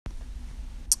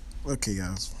Okay,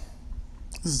 guys,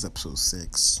 this is episode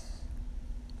 6,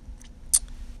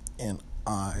 and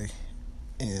I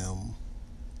am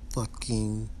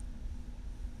fucking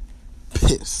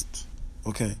pissed.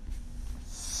 Okay,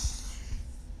 so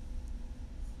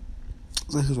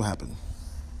here's what happened.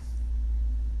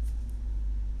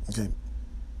 Okay,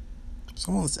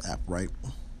 so I'm on this app, right?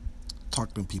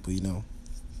 Talking to people,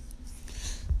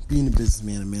 being a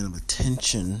businessman, a man of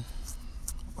attention.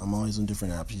 I'm always on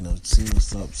different apps, seeing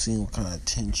what's up, seeing what kind of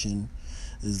attention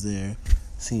is there,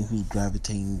 seeing who's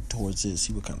gravitating towards it,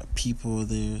 see what kind of people are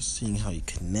there, seeing how you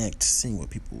connect, seeing what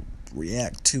people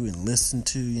react to and listen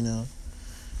to.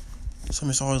 So I'm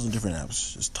just always on different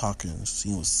apps, just talking,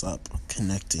 seeing what's up,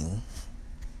 connecting.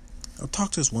 I'll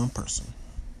talk to this one person,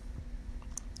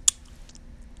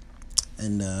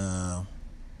 and I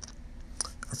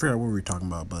forgot what we were talking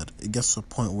about, but it gets to a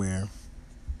point where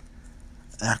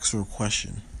I asked her a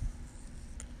question,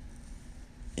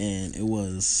 and it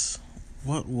was,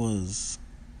 what was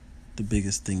the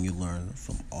biggest thing you learned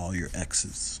from all your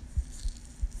exes?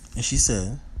 And she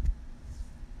said,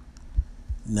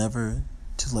 never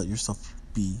to let yourself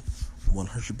be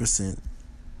 100%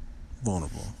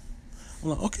 vulnerable. I'm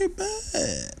like, okay,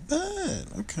 bad,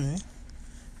 okay.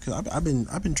 Because I've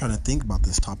been trying to think about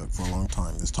this topic for a long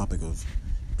time. This topic of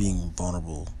being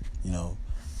vulnerable, 100%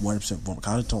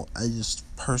 vulnerable. I just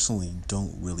personally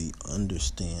don't really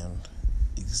understand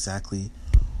exactly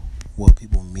what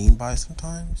people mean by it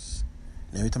sometimes.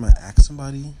 And every time I ask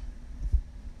somebody,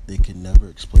 they can never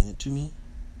explain it to me.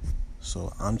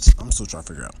 So I'm still trying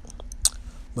to figure out.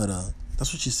 But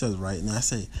that's what she says, right? And I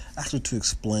say, ask her to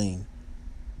explain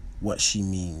what she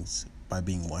means by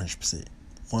being 100%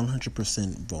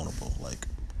 vulnerable. Like,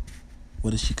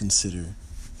 what does she consider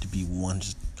to be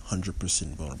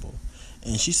 100% vulnerable?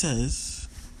 And she says,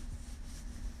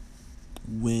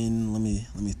 when let me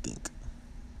think,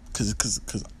 because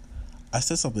I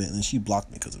said something and then she blocked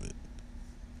me because of it.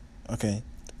 Okay,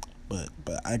 but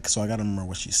I gotta remember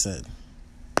what she said.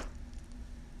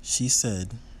 She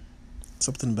said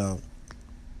something about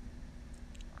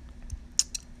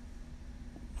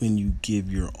when you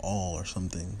give your all or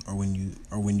something, or when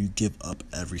you give up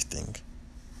everything.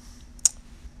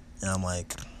 And I'm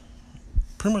like,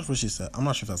 pretty much what she said. I'm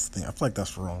not sure if that's the thing. I feel like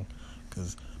that's wrong,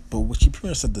 but what she pretty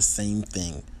much said the same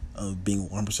thing of being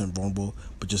 100% vulnerable,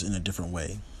 but just in a different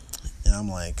way. And I'm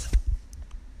like,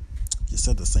 you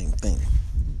said the same thing.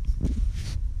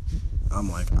 I'm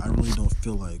like, I really don't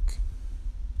feel like.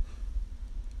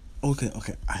 Okay,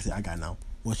 I got it now.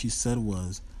 What she said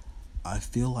was, I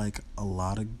feel like a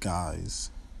lot of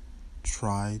guys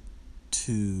try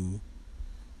to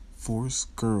force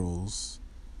girls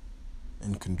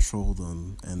and control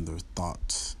them and their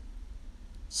thoughts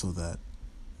so that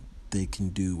they can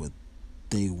do what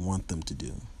they want them to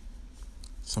do.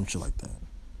 Some shit like that.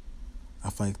 I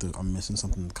feel like I'm missing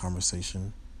something in the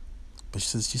conversation. But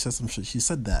she said some shit. She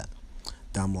said that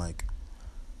I'm like,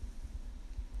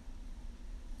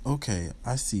 okay,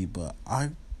 I see, but I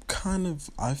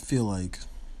feel like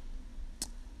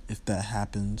if that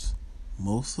happens,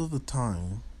 most of the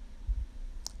time,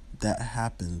 that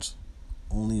happens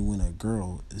only when a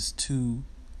girl is too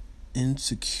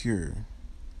insecure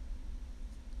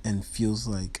and feels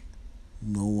like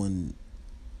no one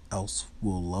else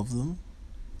will love them,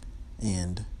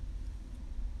 and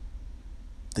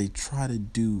they try to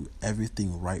do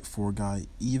everything right for a guy,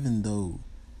 even though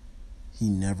he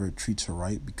never treats her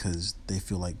right, because they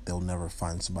feel like they'll never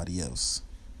find somebody else.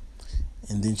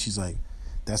 And then she's like,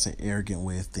 that's an arrogant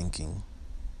way of thinking.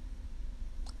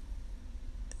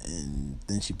 And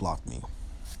then she blocked me.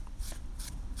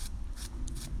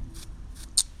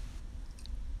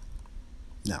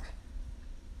 Now,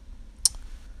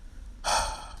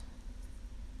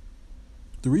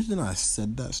 the reason I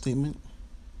said that statement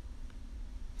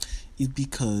is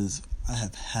because I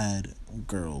have had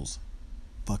girls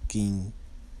fucking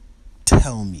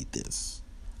tell me this.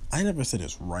 I never said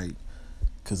it's right,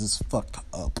 because it's fucked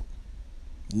up.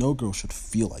 No girl should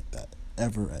feel like that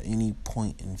ever at any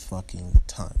point in fucking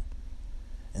time.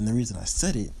 And the reason I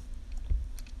said it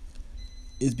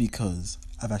is because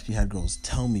I've actually had girls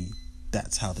tell me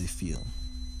that's how they feel.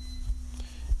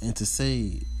 And to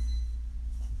say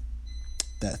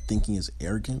that thinking is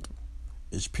arrogant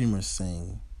is pretty much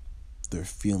saying their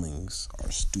feelings are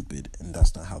stupid and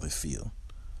that's not how they feel.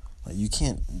 Like, you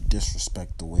can't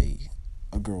disrespect the way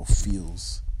a girl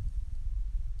feels,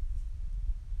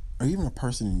 or even a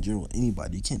person in general,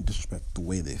 anybody. You can't disrespect the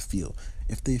way they feel.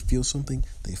 If they feel something,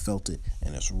 they felt it,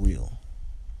 and it's real.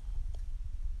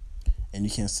 And you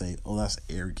can't say, oh, that's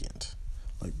arrogant.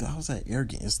 Like, how's that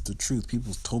arrogant? It's the truth.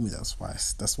 People told me that's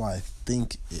why I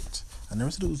think it. I never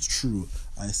said it was true.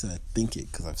 I said I think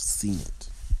it because I've seen it.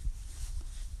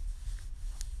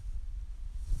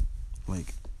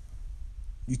 Like,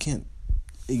 you can't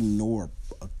ignore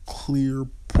a clear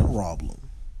problem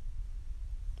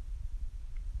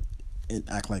and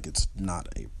act like it's not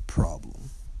a problem.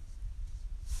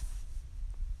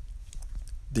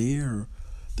 There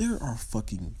are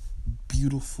fucking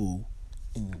beautiful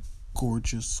and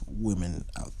gorgeous women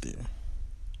out there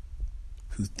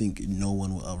who think no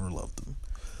one will ever love them.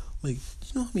 Like,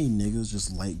 you know how many niggas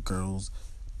just like girls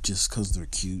just because they're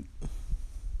cute?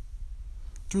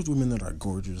 There's women that are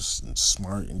gorgeous and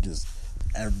smart and just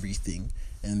everything,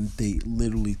 and they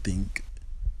literally think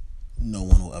no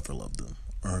one will ever love them.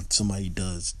 Or if somebody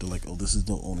does, they're like, oh, this is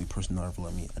the only person that'll ever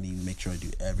love me. I need to make sure I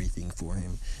do everything for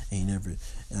him, and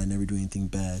I never do anything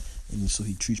bad, and so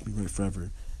he treats me right forever.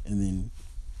 And then,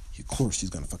 of course, he's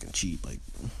gonna fucking cheat, like,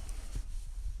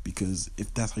 because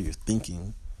if that's how you're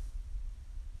thinking,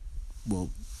 well,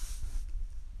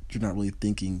 you're not really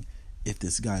thinking if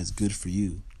this guy is good for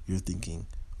you. You're thinking,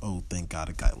 oh, thank God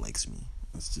a guy likes me.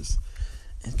 It's just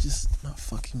not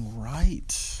fucking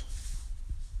right.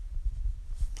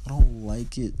 I don't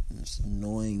like it. It's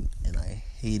annoying, and I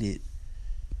hate it.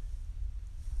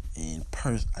 And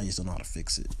I just don't know how to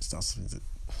fix it. It's not something that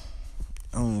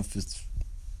I don't know if it's.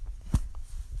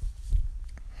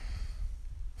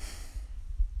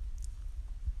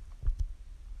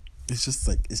 It's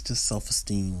just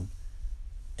self-esteem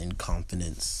and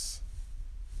confidence.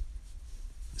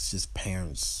 It's just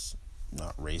parents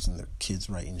not raising their kids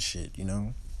right and shit, you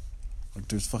know? Like,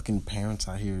 there's fucking parents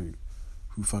out here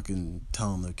who fucking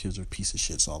telling their kids are piece of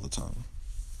shits all the time.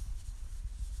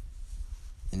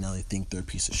 And now they think they're a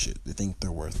piece of shit. They think they're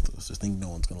worthless. They think no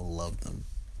one's gonna love them.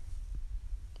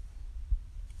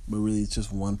 But really, it's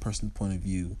just one person's point of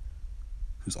view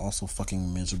who's also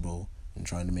fucking miserable and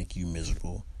trying to make you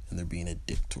miserable, and they're being a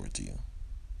dick towards you.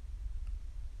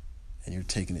 And you're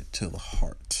taking it to the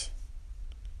heart.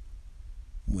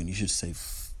 When you should say,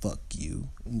 fuck you,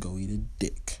 and go eat a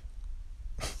dick.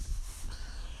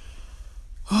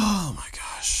 Oh my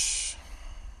gosh.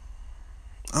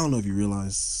 I don't know if you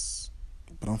realize,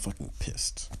 but I'm fucking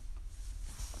pissed.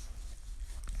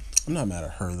 I'm not mad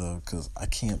at her though, because I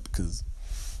can't, because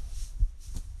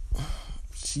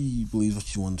she believes what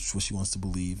she wants to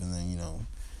believe, and then, you know,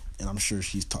 and I'm sure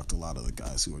she's talked to a lot of the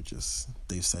guys who are just,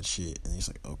 they've said shit, and he's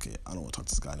like, okay, I don't want to talk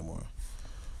to this guy anymore.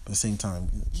 But at the same time,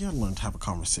 you gotta learn to have a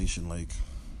conversation. Like,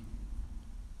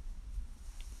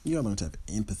 you gotta learn to have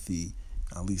empathy,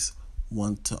 at least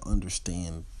want to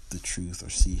understand the truth or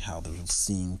see how they're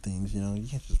seeing things, you know? You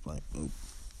can't just be like, oh,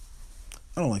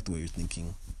 I don't like the way you're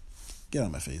thinking. Get out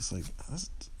of my face. Like,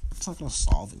 it's not gonna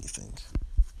solve anything.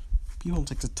 People don't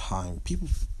take the time. People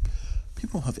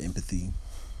don't have empathy.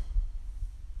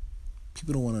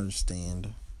 People don't want to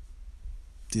understand.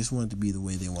 They just want it to be the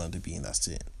way they want it to be, and that's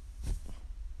it.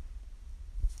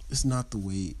 It's not the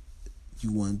way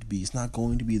you want it to be. It's not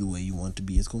going to be the way you want it to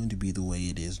be. It's going to be the way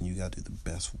it is, and you got to do the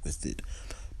best with it.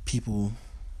 People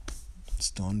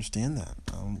just don't understand that.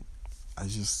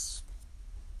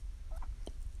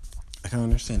 I can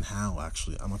understand how,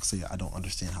 actually. I'm not going to say I don't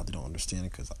understand how they don't understand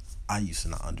it, because I used to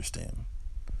not understand.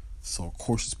 So, of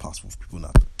course, it's possible for people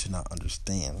to not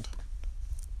understand.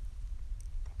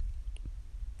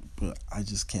 But I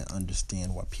just can't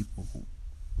understand why people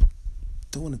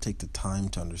don't want to take the time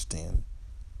to understand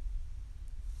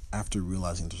after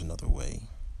realizing there's another way.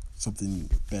 Something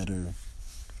better.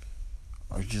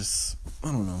 Or just,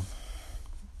 I don't know.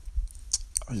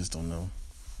 I just don't know.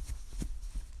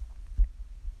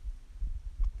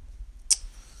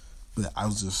 But it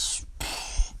was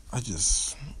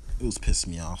pissing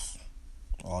me off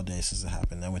all day since it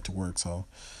happened. I went to work, so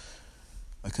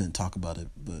I couldn't talk about it,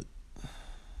 but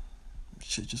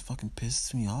shit just fucking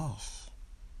pisses me off.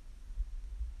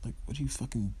 Like, what are you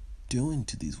fucking doing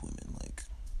to these women? Like,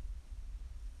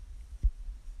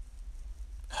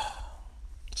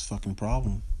 it's a fucking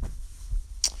problem.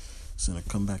 It's gonna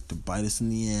come back to bite us in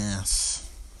the ass.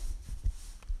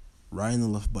 Right in the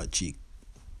left butt cheek.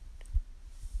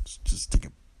 Just take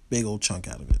a big old chunk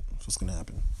out of it. That's what's gonna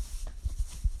happen.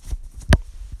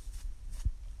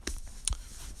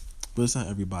 But it's not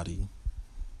everybody,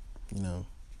 you know.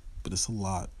 But it's a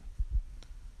lot.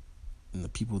 And the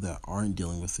people that aren't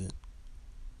dealing with it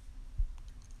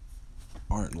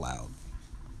aren't loud.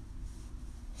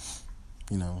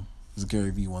 You know, as Gary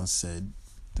Vee once said,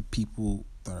 the people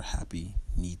that are happy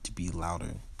need to be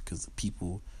louder, because the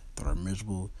people that are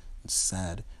miserable and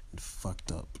sad and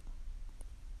fucked up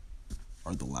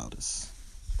are the loudest.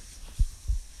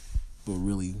 But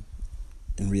really,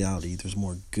 in reality, there's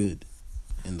more good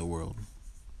in the world.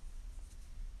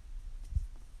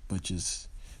 but just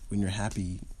when you're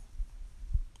happy,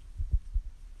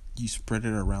 you spread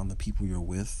it around the people you're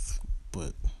with,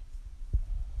 but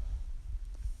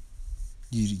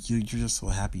you're just so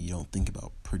happy you don't think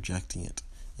about projecting it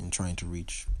and trying to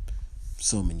reach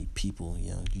so many people.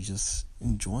 You just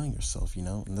enjoying yourself,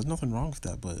 and there's nothing wrong with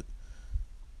that. But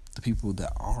the people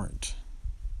that aren't,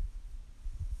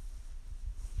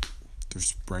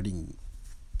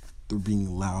 they're being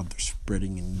loud, they're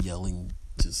spreading and yelling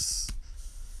just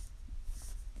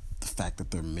the fact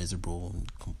that they're miserable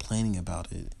and complaining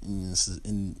about it,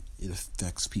 and it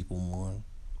affects people more.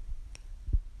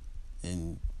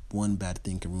 And one bad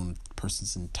thing can ruin a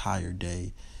person's entire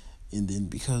day, and then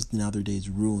because now their day's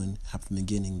ruined, half from the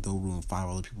beginning, they'll ruin 5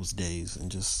 other people's days,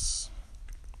 and just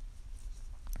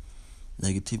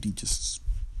negativity just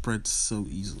spreads so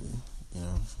easily.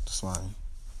 That's why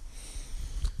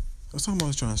I'm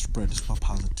always trying to spread this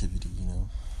positivity.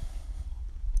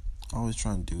 Always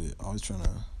trying to do it. Always trying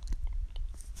to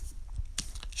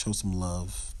show some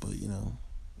love, but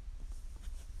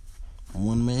I'm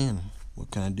one man.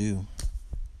 What can I do?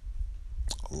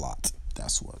 A lot.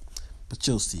 That's what. But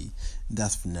you'll see.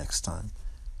 That's for next time.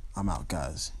 I'm out,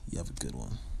 guys. You have a good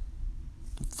one.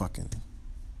 Fucking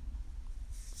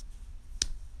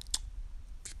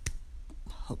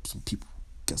hope some people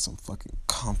get some fucking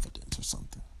confidence or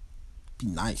something. Be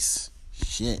nice.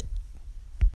 Shit.